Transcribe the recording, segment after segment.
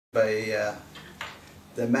by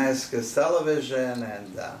Damascus television,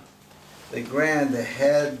 and the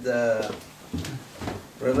head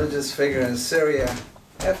religious figure in Syria.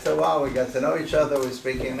 After a while we got to know each other, we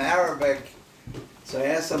speak in Arabic. So I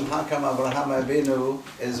asked him how come Abraham Avinu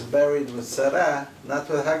is buried with Sarah, not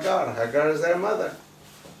with Hagar. Hagar is their mother.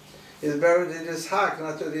 He's buried with Ishaq,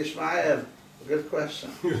 not with Ishmael. Good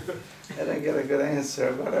question. I didn't get a good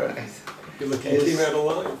answer, but all right. You're lucky you came out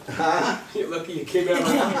alive. Huh? You're lucky you came out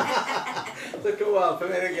alive. Took a while for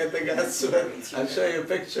me to get the guts, but I'll show you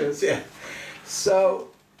pictures, yeah. So,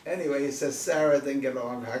 anyway, he says Sarah didn't get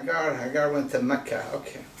along with Hagar went to Mecca.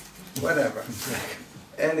 Okay, whatever.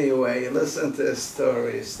 Anyway, listen to this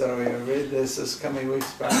story. I read this coming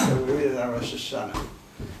weeks back. We read it on Rosh Hashanah.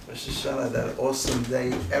 Rosh Hashanah, that awesome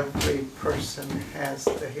day. Every person has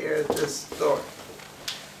to hear this story.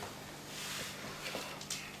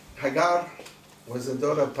 Hagar was the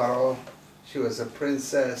daughter of Paro. She was a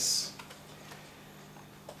princess.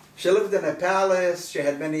 She lived in a palace. She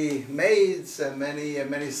had many maids and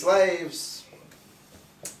many slaves.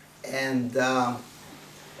 And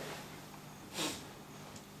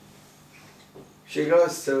she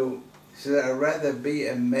said, I'd rather be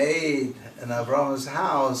a maid in Avram's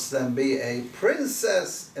house than be a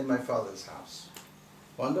princess in my father's house.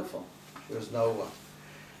 Wonderful. She was no one.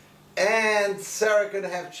 And Sarah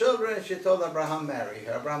couldn't have children. She told Abraham, marry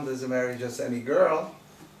her. Abraham doesn't marry just any girl.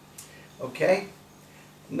 Okay?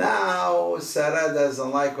 Now, Sarah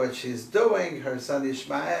doesn't like what she's doing. Her son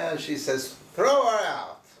Ishmael, she says, throw her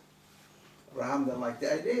out. Abraham didn't like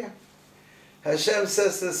the idea. Hashem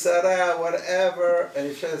says to Sarah, whatever, and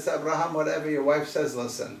he says to Abraham, whatever your wife says,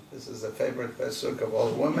 listen. This is a favorite pasuk of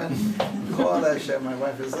all women. Kol Hashem, my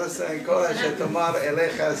wife is listening. Kol Hashem tomar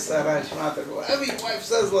elecha Sarah shmata. Whatever your wife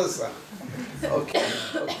says, listen.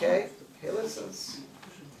 Okay, he listens.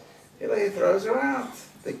 He throws her out.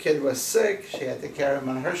 The kid was sick. She had to carry him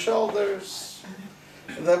on her shoulders.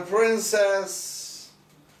 The princess.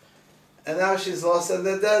 And now she's lost in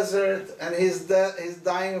the desert, and he's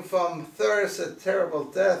dying from thirst, a terrible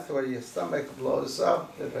death where your stomach blows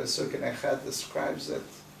up. The Pasuk in Echad describes it.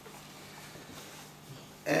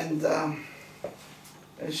 And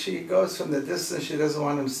she goes from the distance. She doesn't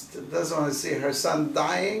want to see her son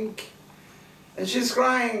dying, and she's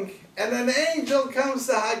crying. And an angel comes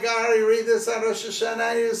to Hagar. You read this on Rosh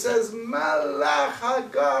Hashanah, and he says, Malach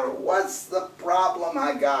Hagar, what's the problem,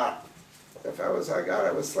 Hagar? If I was Hagar,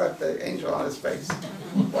 I would slap the angel on his face.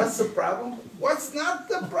 What's the problem? What's not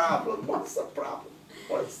the problem? What's the problem?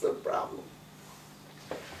 What's the problem?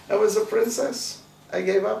 I was a princess. I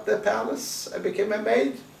gave up the palace. I became a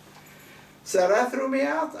maid. Sarah threw me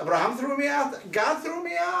out. Abraham threw me out. God threw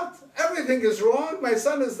me out. Everything is wrong. My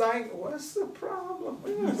son is dying. What's the problem? What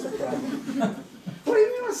do you mean what's the problem? What do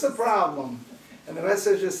you mean what's the problem? And the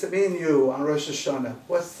message is to me and you on Rosh Hashanah.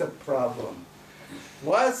 What's the problem?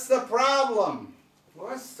 What's the problem?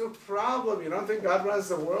 What's the problem? You don't think God runs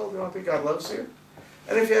the world? You don't think God loves you?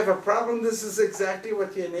 And if you have a problem, this is exactly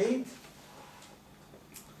what you need?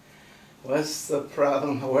 What's the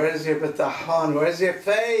problem? Where's your bitachon? Where's your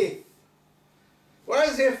faith?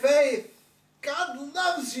 Where's your faith? God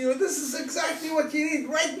loves you. This is exactly what you need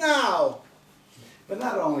right now. But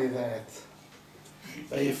not only that.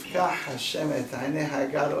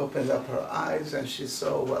 God opened up her eyes and she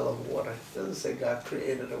saw a well of water. It doesn't say God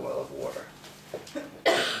created a well of water.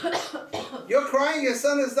 You're crying, your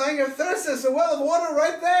son is dying, you're thirsty. There's a well of water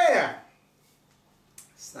right there.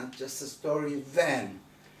 It's not just a story then.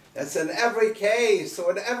 That's in every case. So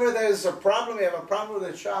whenever there's a problem, you have a problem with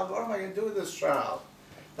a child, what am I going to do with this child?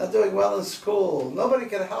 Not doing well in school. Nobody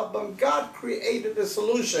can help them. God created a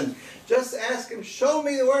solution. Just ask him, show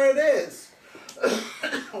me where it is.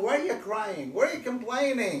 Why are you crying? Why are you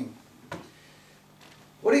complaining?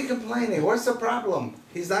 What are you complaining? What's the problem?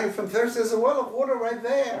 He's dying from thirst. There's a well of water right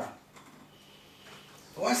there.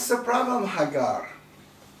 What's the problem, Hagar?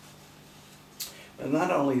 And not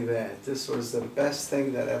only that, this was the best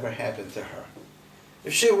thing that ever happened to her.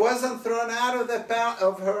 If she wasn't thrown out of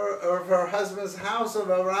her husband's house, of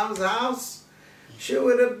Abraham's house, she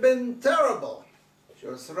would have been terrible. She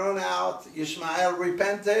was thrown out. Ishmael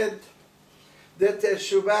repented, did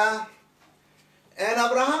teshuvah, and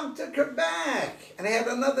Abraham took her back, and he had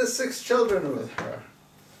another 6 children with her.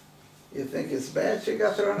 You think it's bad she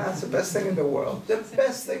got thrown out? It's the best thing in the world. The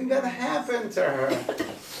best thing that happened to her.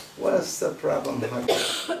 What's the problem, Hagar?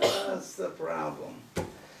 What's the problem?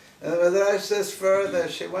 And the Midrash says further,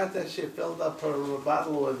 she went and she filled up her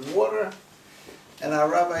bottle with water, and our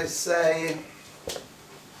rabbis say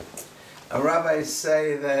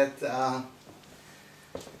that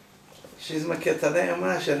She's Maketane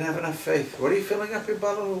Amana, she didn't have enough faith. What are you filling up your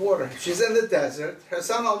bottle with water? She's in the desert, her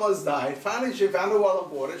son almost died. Finally she found a well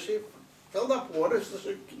of water, she filled up water so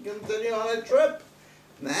she could continue on a trip.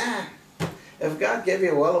 Nah. If God gave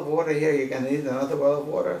you a well of water here, you're going to need another well of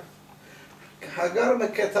water. Hagar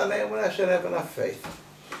Maketane Amana should have enough faith.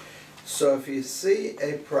 So if you see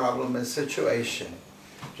a problem, a situation,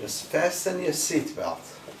 just fasten your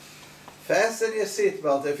seatbelt. Fasten your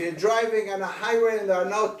seatbelt. If you're driving on a highway and there are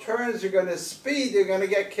no turns, you're going to speed, you're going to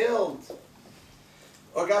get killed.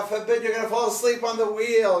 Or God forbid, you're going to fall asleep on the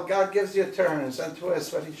wheel. God gives you turns and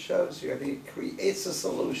twists, but He shows you and He creates a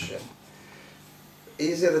solution.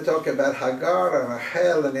 Easy to talk about Hagar and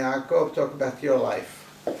Rachel and Yaakov, talk about your life.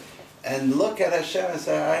 And look at Hashem and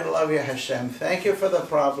say, I love you, Hashem. Thank you for the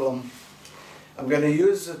problem. I'm going to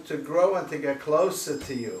use it to grow and to get closer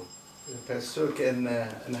to you. The Pasuk in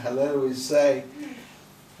Hallel we say,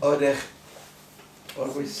 what do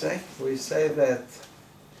we say? We say that,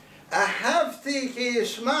 Ahavti ki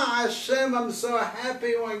yishma Hashem, I'm so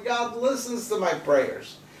happy when God listens to my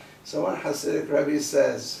prayers. So when Hasidic Rebbe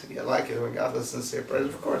says, you like it when God listens to your prayers?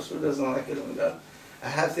 Of course, who doesn't like it when God?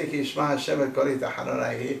 Ahavti ki yishma Hashem et koli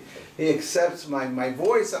tahanonai. He accepts my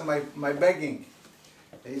voice and my begging.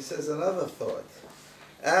 He says another thought.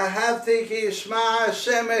 I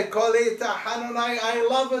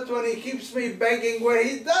love it when He keeps me begging where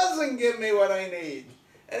He doesn't give me what I need.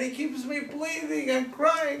 And He keeps me pleading and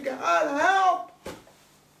crying, God help!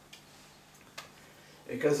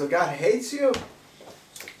 Because if God hates you,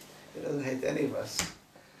 He doesn't hate any of us.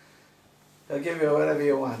 He'll give you whatever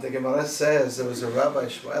you want. The Gemara says there was a Rabbi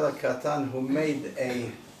Shmuel Katan who made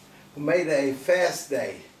a fast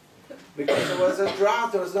day. Because there was a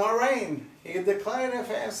drought, there was no rain. He declared a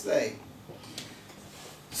fast day.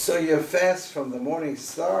 So you fast from the morning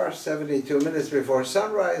star, 72 minutes before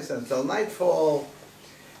sunrise until nightfall.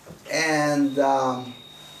 And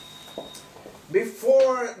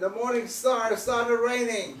before the morning star, it started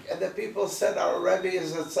raining. And the people said, our Rebbe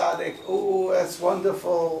is a tzaddik. Ooh, that's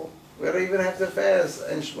wonderful. We don't even have to fast.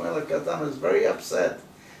 And Shmuel Katan was very upset.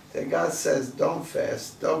 Then God says, don't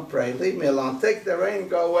fast, don't pray, leave me alone. Take the rain,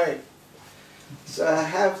 go away. So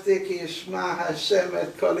Ahavti ki yishma Hashem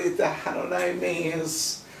et koli tahanonai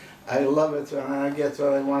means I love it when I get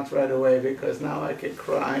what I want right away, because now I can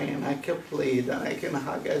cry and I can plead and I can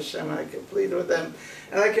hug Hashem and I can plead with Him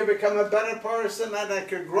and I can become a better person and I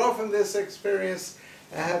can grow from this experience.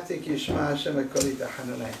 Ahavti ki yishma Hashem et koli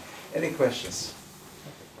tahanonai. Any questions?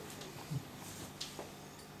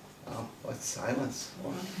 Oh, what silence?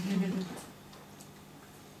 What?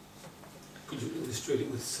 Could you illustrate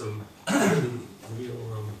it with some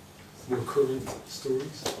real, more current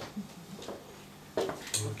stories?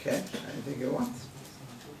 Okay, anything you want.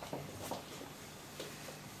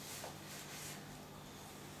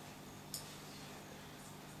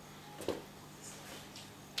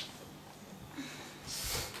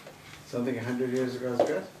 Something 100 years ago is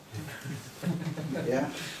good? Yeah?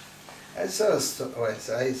 I saw a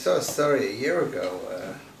story a year ago.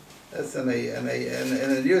 That's in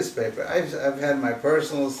a newspaper. I've had my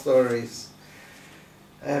personal stories.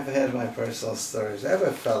 I have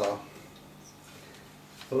a fellow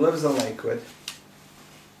who lives in Lakewood.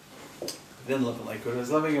 Didn't live in Lakewood. He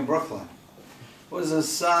was living in Brooklyn. Was the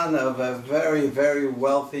son of a very, very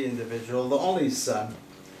wealthy individual, the only son,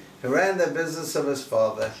 who ran the business of his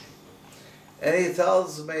father. And he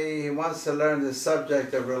tells me he wants to learn the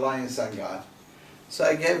subject of reliance on God. So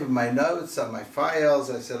I gave him my notes on my files.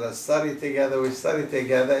 I said, let's study together. We studied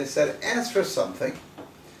together. I said, ask for something.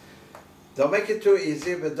 Don't make it too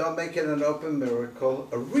easy, but don't make it an open miracle.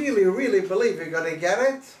 Really, really believe you're going to get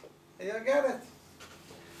it, and you'll get it.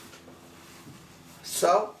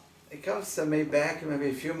 So he comes to me back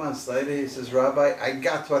maybe a few months later. He says, Rabbi, I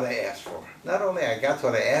got what I asked for. Not only I got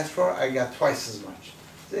what I asked for, I got twice as much.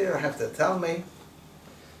 So you don't have to tell me.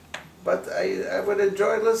 But I would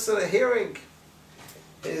enjoy listening, hearing.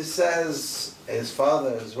 He says his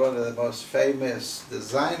father is one of the most famous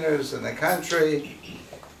designers in the country,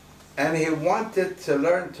 and he wanted to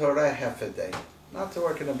learn Torah half a day, not to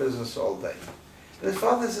work in a business all day. And his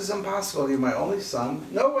father says, impossible, you're my only son.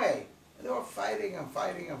 No way. And they were fighting and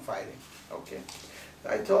fighting and fighting. Okay.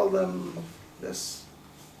 I told them this,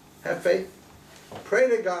 have faith, pray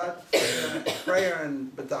to God, prayer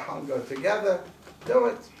and bitachon go together, do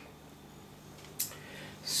it.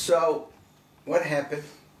 So, what happened?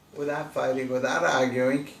 Without fighting, without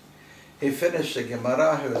arguing, he finished the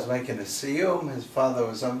Gemara. He was making a siyum. His father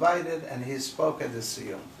was invited, and he spoke at the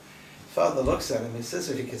siyum. His father looks at him. He says,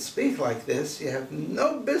 if you can speak like this, you have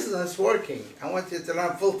no business working. I want you to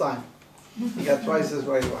learn full time. He got twice as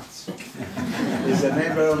what he wants. He's a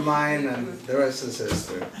neighbor of mine, and the rest is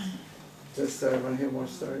history. Just want to hear more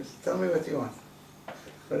stories? Tell me what you want.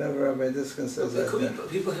 Whatever Rabbi Dwek says.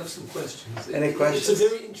 People have some questions. Any questions? It's a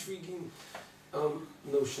very intriguing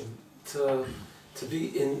notion to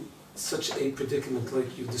be in such a predicament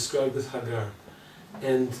like you described with Hagar.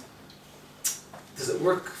 And does it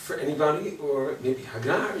work for anybody? Or maybe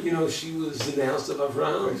Hagar, you know, she was in the house of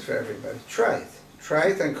Avraham. It works for everybody. Try it. Try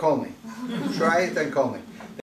it and call me. Try it and call me.